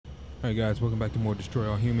Alright guys, welcome back to more Destroy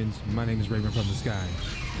All Humans. My name is Raven from the Sky.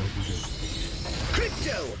 Let's do this.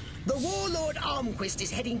 Crypto! The warlord Armquist is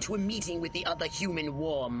heading to a meeting with the other human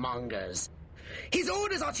warmongers. His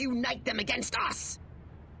orders are to unite them against us!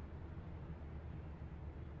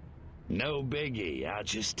 No biggie, I'll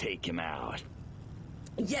just take him out.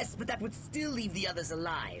 Yes, but that would still leave the others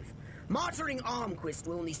alive. Martyring Armquist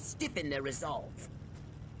will only stiffen their resolve.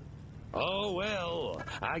 Oh well,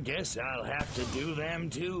 I guess I'll have to do them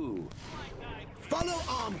too. Follow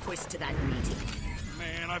Armquist to that meeting.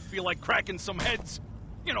 Man, I feel like cracking some heads.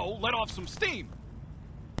 You know, let off some steam.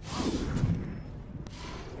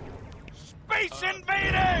 Space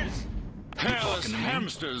invaders! Hairless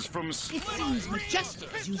hamsters from It seems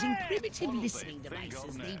Majestic's using primitive listening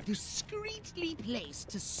devices they've discreetly placed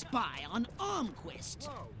to spy on Armquist.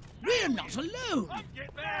 We're not alone.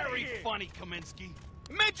 Very funny, Kaminsky.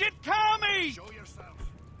 Midget Kami! Show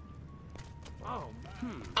yourself.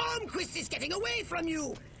 Armquist is getting away from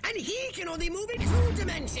you, and he can only move in 2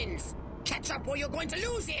 dimensions. Catch up or you're going to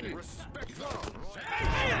lose him. Respect those.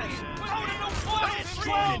 Out in the water!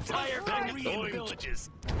 Destroy entire Korean villages.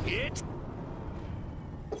 It.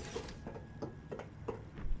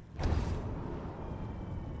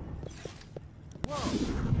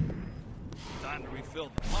 Time to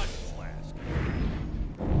refill the punch flask.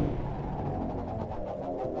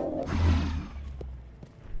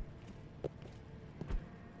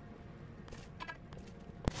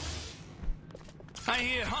 I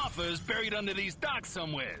hear Hoffa's buried under these docks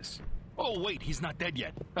somewheres. Oh wait, he's not dead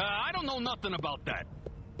yet. I don't know nothing about that.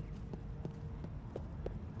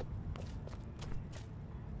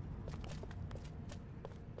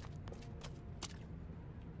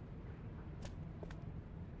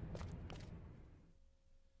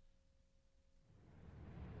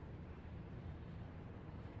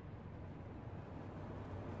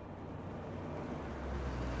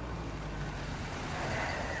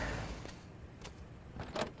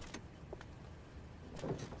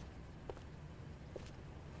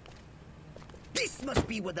 This must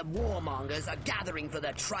be where the warmongers are gathering for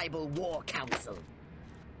their tribal war council.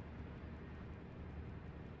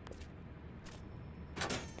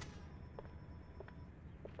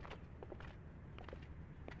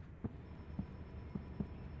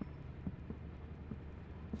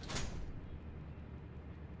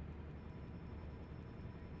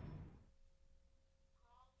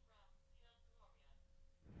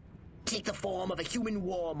 Take the form of a human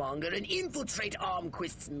warmonger and infiltrate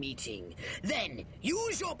Armquist's meeting. Then,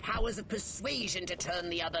 use your powers of persuasion to turn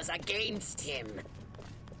the others against him.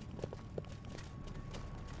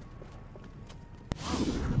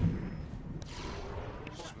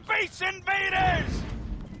 Space invaders!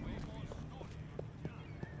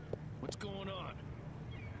 What's going on?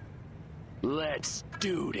 Let's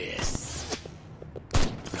do this.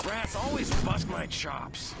 Brass always bust my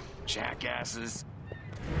chops, jackasses.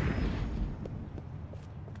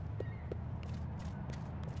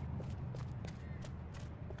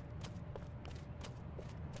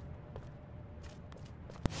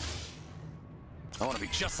 I want to be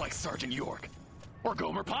just like Sergeant York. Or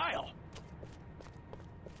Gomer Pyle.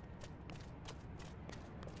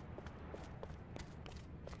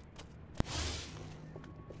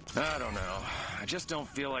 I don't know. I just don't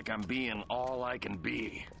feel like I'm being all I can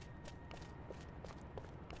be.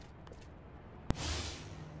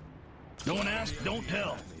 Don't ask, don't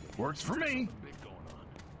tell. Works for me. Big going on.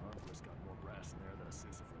 Armquist got more brass in there than a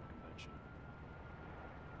sousaphone convention.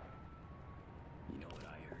 You know what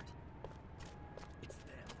I heard? It's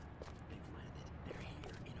them. They've landed. They're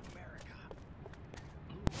here in America.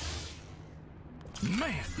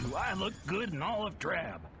 Man, do I look good in olive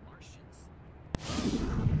drab. Martians.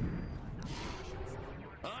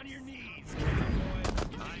 On your knees, cowboy.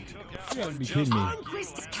 I took out You gotta be kidding me.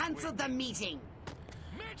 Armquist canceled the meeting.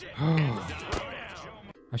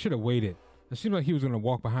 I should have waited. It seemed like he was gonna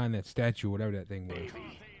walk behind that statue, whatever that thing was.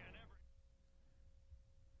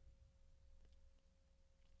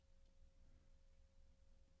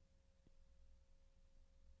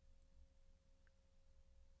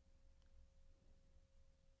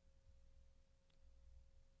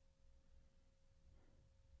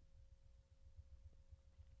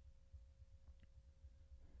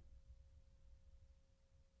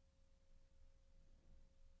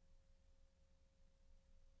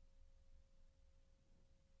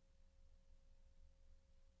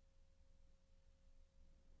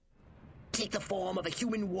 Take the form of a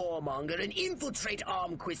human warmonger and infiltrate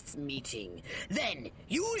Armquist's meeting. Then,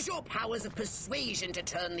 use your powers of persuasion to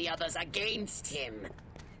turn the others against him.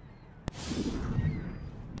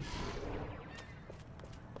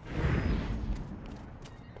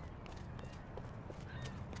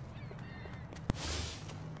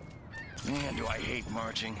 Man, do I hate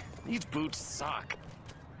marching. These boots suck.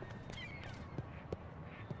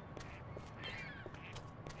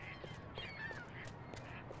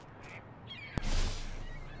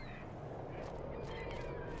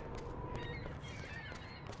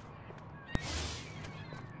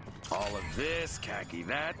 All of this, khaki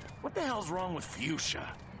that. What the hell's wrong with fuchsia?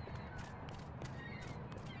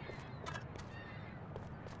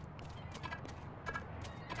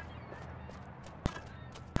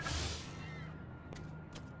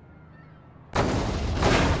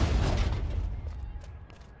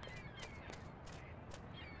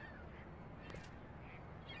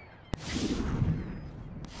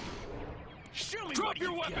 Drop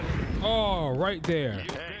your weapon! Oh, right there.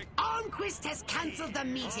 Armquist has cancelled the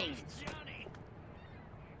meeting.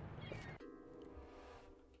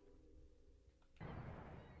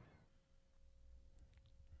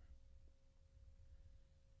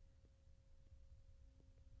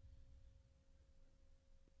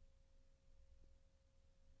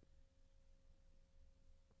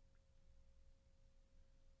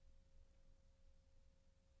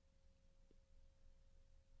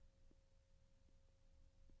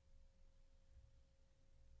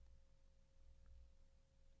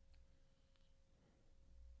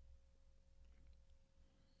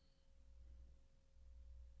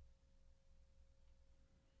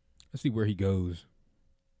 Let's see where he goes.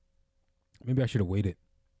 Maybe I should have waited.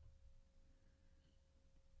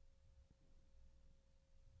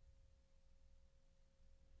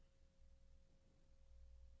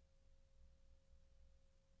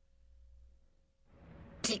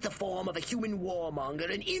 Take the form of a human warmonger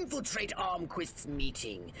and infiltrate Armquist's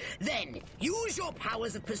meeting. Then, use your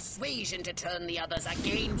powers of persuasion to turn the others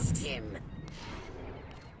against him.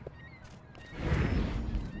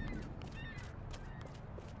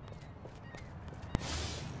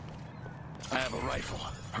 I have a rifle.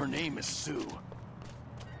 Her name is Sue.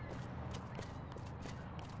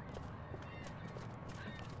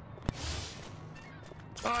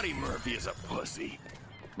 Audie Murphy is a pussy.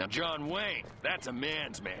 Now John Wayne, that's a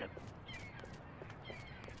man's man.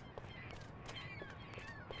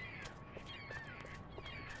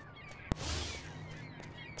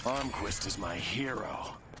 Armquist is my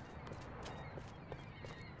hero.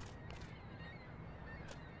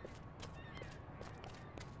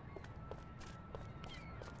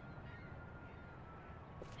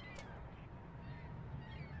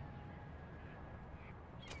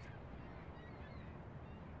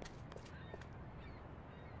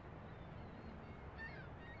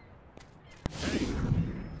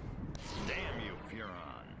 Damn you,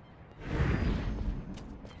 Furon.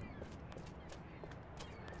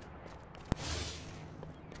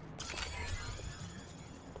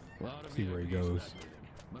 See where he goes.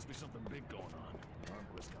 Must be something big going on.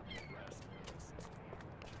 Armquist got more brass in there than sensible.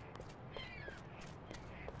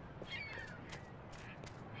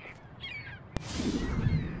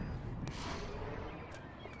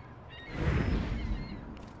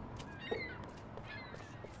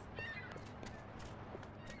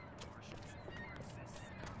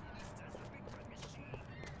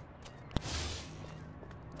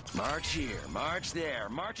 March here, march there,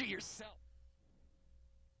 march it yourself.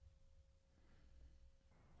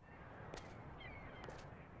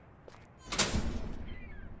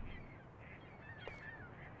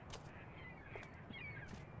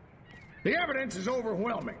 The evidence is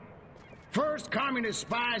overwhelming. First, communist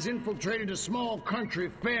spies infiltrated a small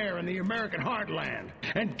country fair in the American heartland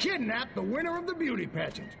and kidnapped the winner of the beauty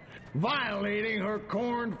pageant, violating her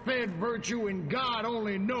corn-fed virtue in God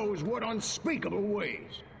only knows what unspeakable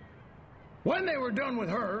ways. When they were done with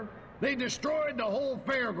her, they destroyed the whole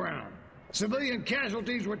fairground. Civilian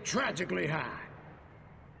casualties were tragically high.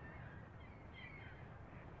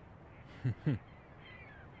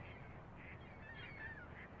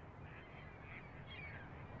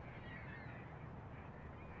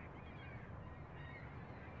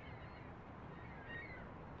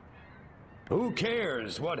 Who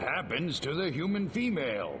cares what happens to the human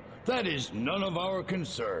female? That is none of our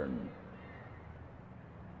concern.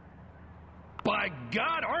 By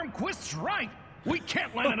God, Armquist's right! We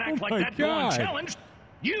can't let an act Oh like my that go God. unchallenged!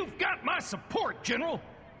 You've got my support, General!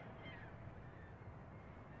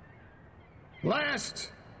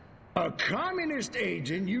 Last, a communist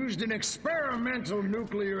agent used an experimental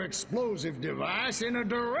nuclear explosive device in a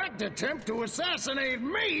direct attempt to assassinate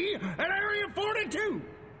me at Area 42.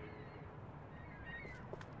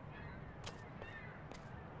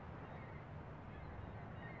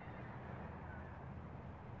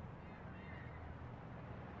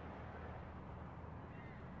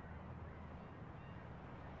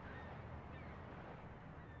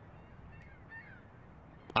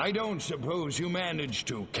 I don't suppose you managed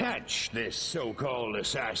to catch this so-called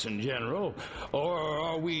assassin general, or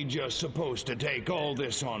are we just supposed to take all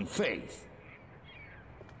this on faith?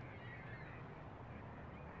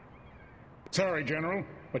 Sorry, General,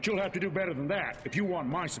 but you'll have to do better than that if you want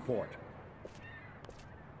my support.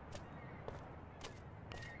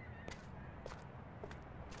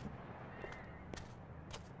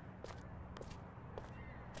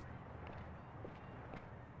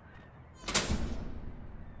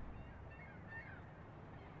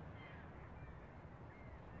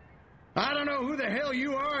 I don't know who the hell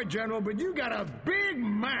you are, General, but you got a big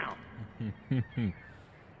mouth.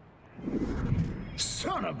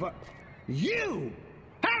 Son of a... You!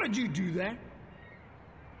 How did you do that?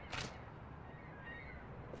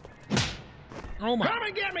 Oh my... Come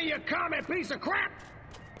and get me, you commie piece of crap!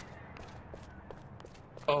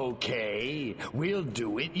 Okay, we'll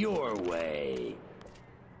do it your way.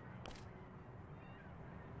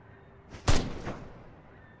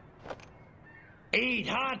 Eat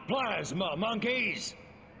hot plasma, monkeys!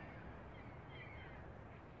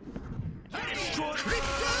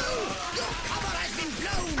 Crypto! Your cover has been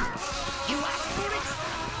blown! You asked for it,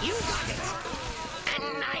 you got it!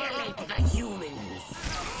 Annihilate the humans!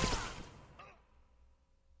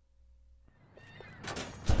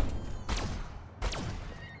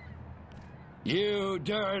 You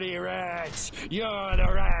dirty rats! You're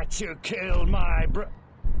the rats who killed my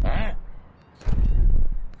Huh?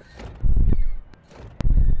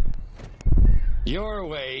 Your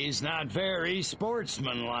way's not very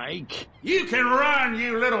sportsmanlike. You can run,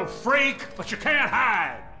 you little freak, but you can't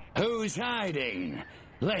hide. Who's hiding?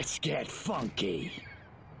 Let's get funky.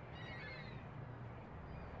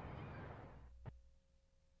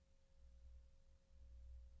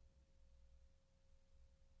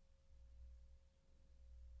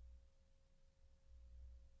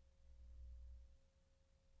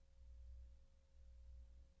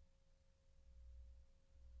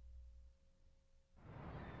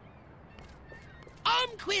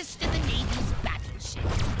 Armquist in the Navy's battleship.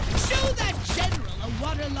 Show that general a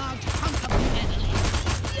waterlogged hunk of metal is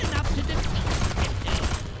easy enough to defeat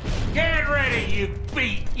Crypto. Get ready, you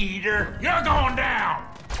beat eater. You're going down.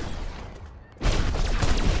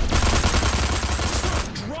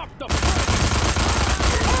 Drop the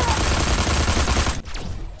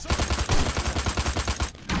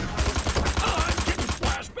I'm getting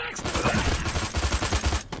flashbacks.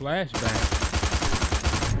 Flashback.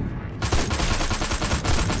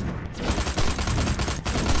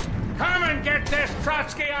 Come and get this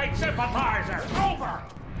Trotskyite sympathizer. Over.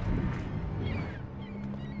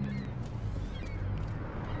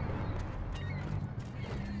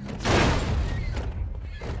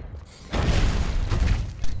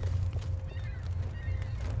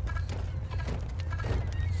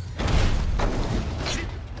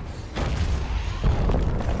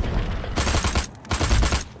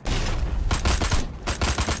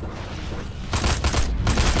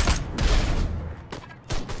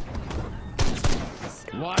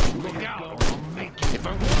 Look out! I'll make you if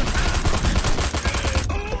I want.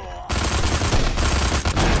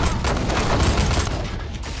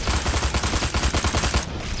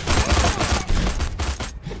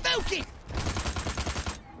 Focus!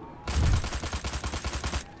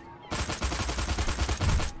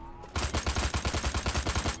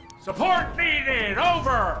 Support needed.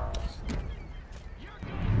 Over.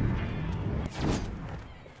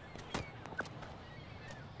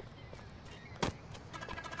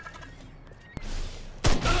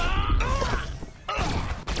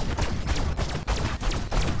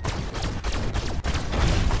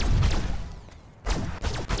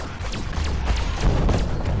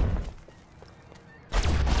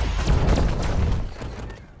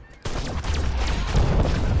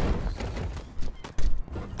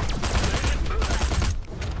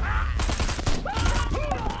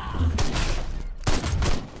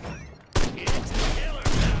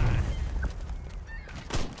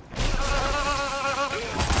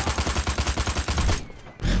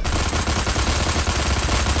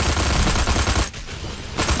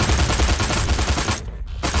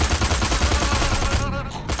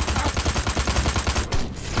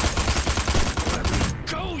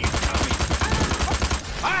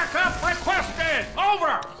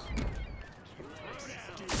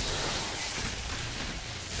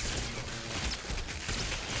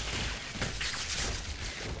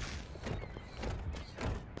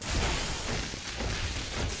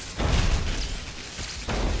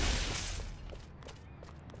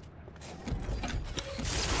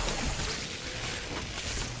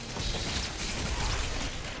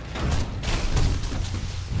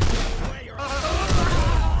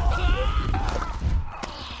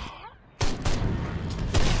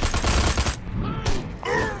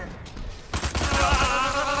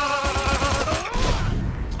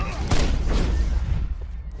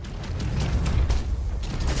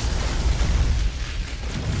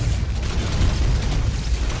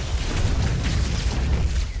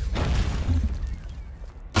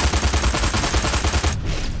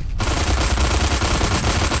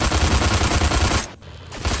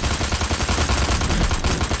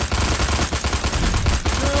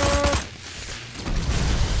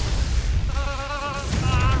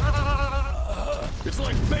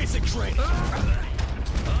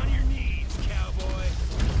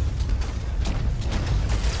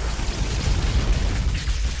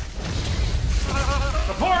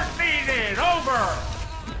 sniper!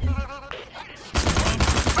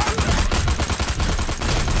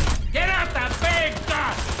 Get out the big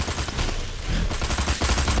gun!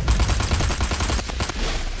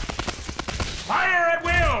 Fire at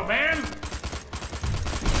will, man!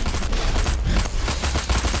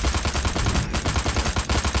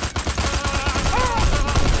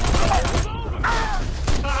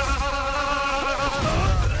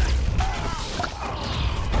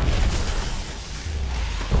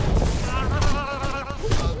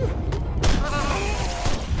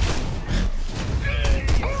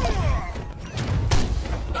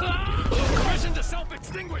 Permission to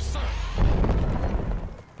self-extinguish, sir!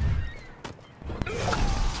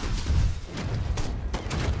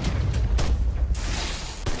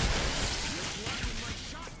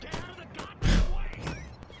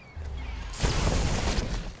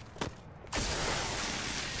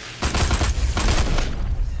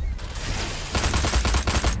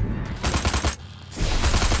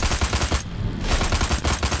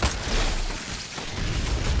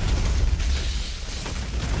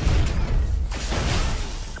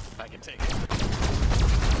 I can take it.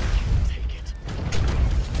 Take it.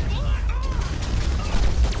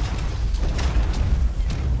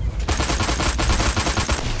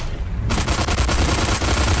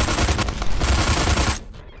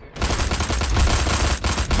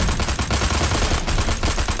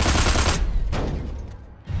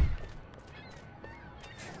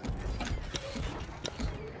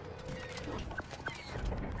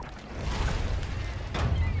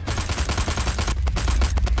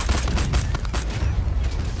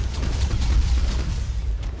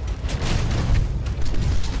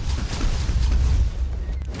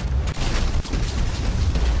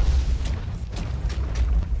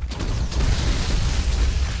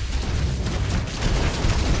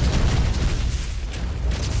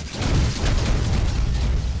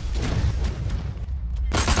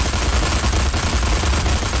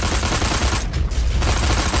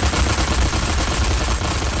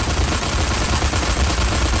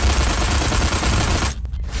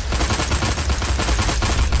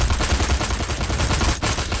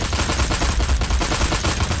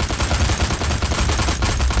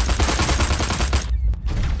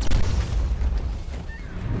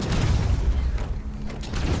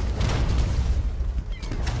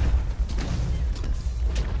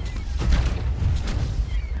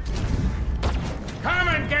 Come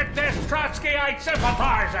and get this Trotskyite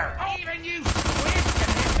sympathizer! Even you squid can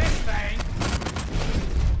hit this thing!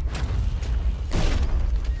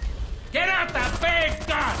 Get out the big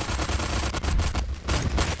gun!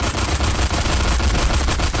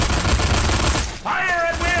 Fire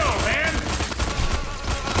at will, man!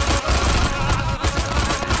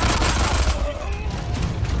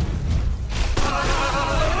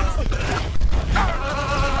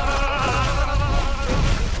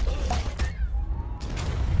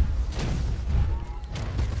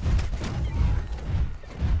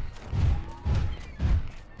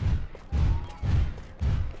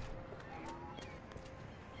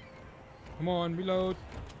 Come on, reload.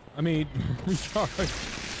 I mean, recharge.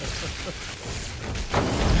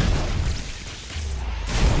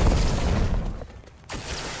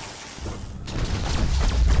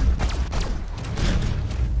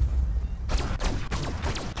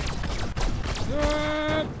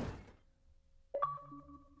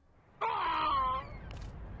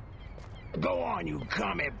 Go on, you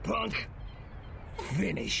commie punk.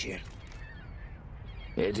 Finish it.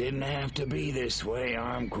 It didn't have to be this way,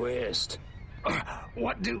 Armquist.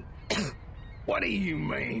 What do you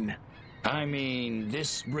mean? I mean,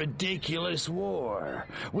 this ridiculous war.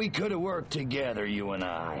 We could have worked together, you and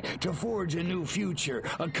I, to forge a new future,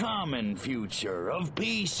 a common future of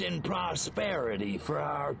peace and prosperity for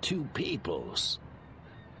our two peoples.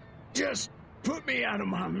 Just put me out of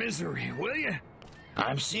my misery, will you?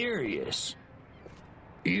 I'm serious.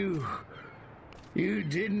 You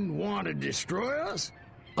didn't want to destroy us?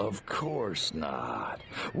 Of course not.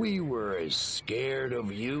 We were as scared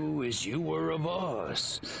of you as you were of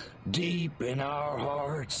us. Deep in our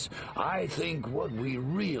hearts, I think what we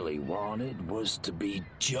really wanted was to be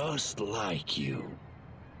just like you.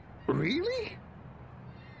 Really?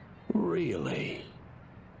 Really.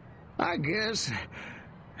 I guess,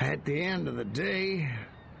 at the end of the day,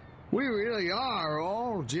 we really are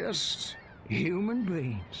all just human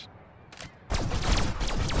beings.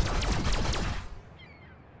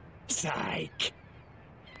 Psych.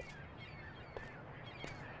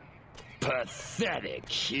 Pathetic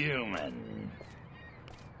human.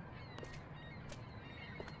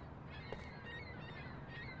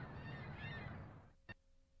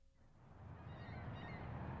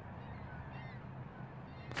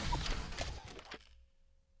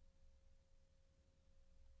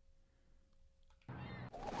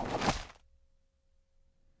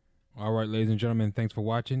 All right, ladies and gentlemen, thanks for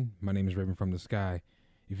watching. My name is Raven from the Sky.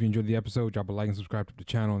 If you enjoyed the episode, drop a like and subscribe to the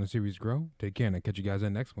channel and the series grow. Take care, and I'll catch you guys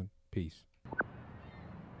in the next one. Peace.